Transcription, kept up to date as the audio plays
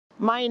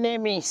My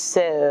name is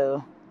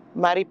Pascale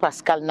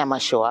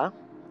Namatchoua.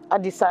 I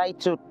decided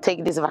to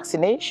take this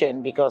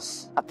vaccination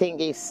because I think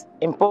it's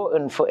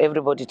important for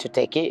everybody to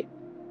take it.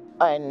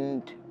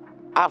 And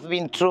I've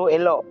been through a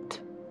lot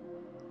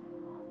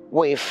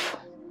with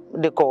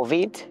the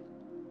COVID,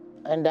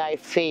 and I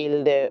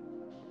feel the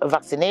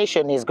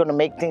vaccination is going to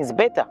make things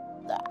better.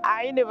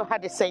 I never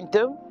had a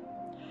symptom,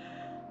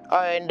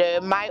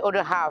 and my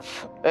other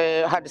half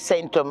had a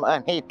symptom,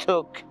 and he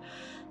took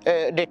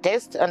the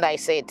test, and I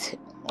said,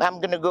 I'm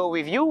going to go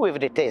with you with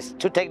the test,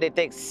 to take the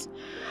test.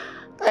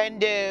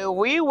 And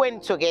we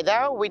went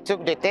together, we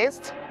took the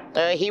test.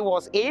 He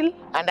was ill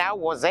and I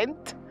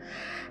wasn't.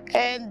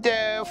 And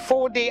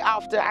 4 days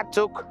after I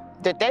took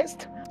the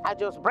test, I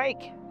just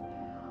break.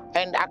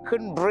 And I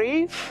couldn't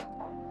breathe.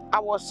 I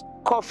was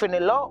coughing a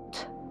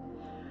lot.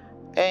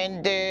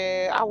 And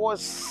I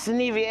was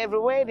sneezing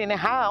everywhere in the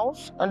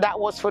house, and that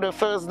was for the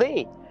first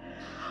day.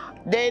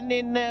 Then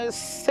in the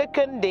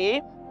second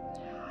day,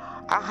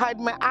 I had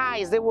my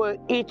eyes, they were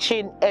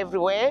itching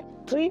everywhere.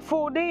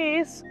 3-4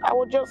 days, I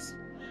was just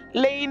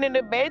laying in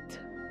the bed,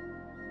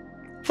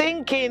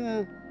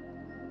 thinking,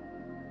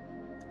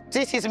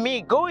 this is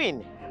me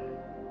going.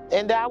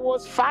 And I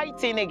was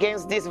fighting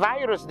against this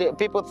virus that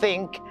people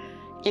think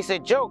is a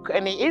joke,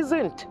 and it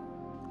isn't.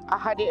 I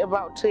had it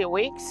about 3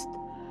 weeks,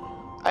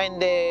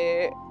 and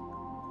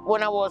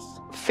when I was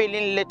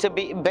feeling a little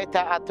bit better,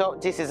 I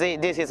thought, this is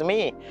it, this is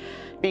me.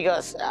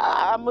 Because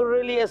I'm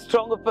really a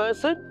stronger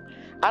person.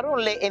 I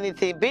don't let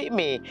anything beat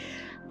me.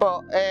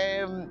 But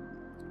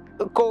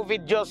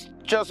COVID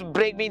just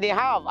break me in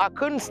half. I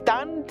couldn't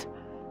stand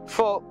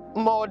for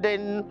more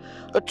than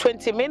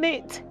 20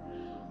 minutes.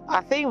 I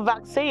think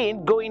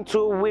going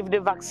through with the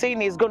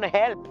vaccine is going to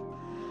help.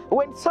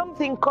 When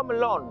something come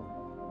along,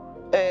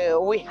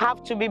 we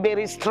have to be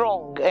very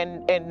strong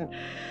and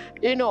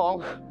you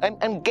know,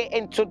 and get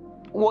into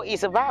what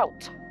it's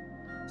about.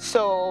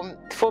 So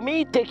for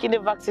me, taking the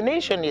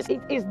vaccination I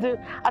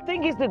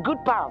think it's the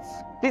good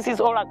path. This is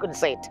all I could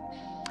say.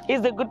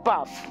 It's the good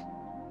path.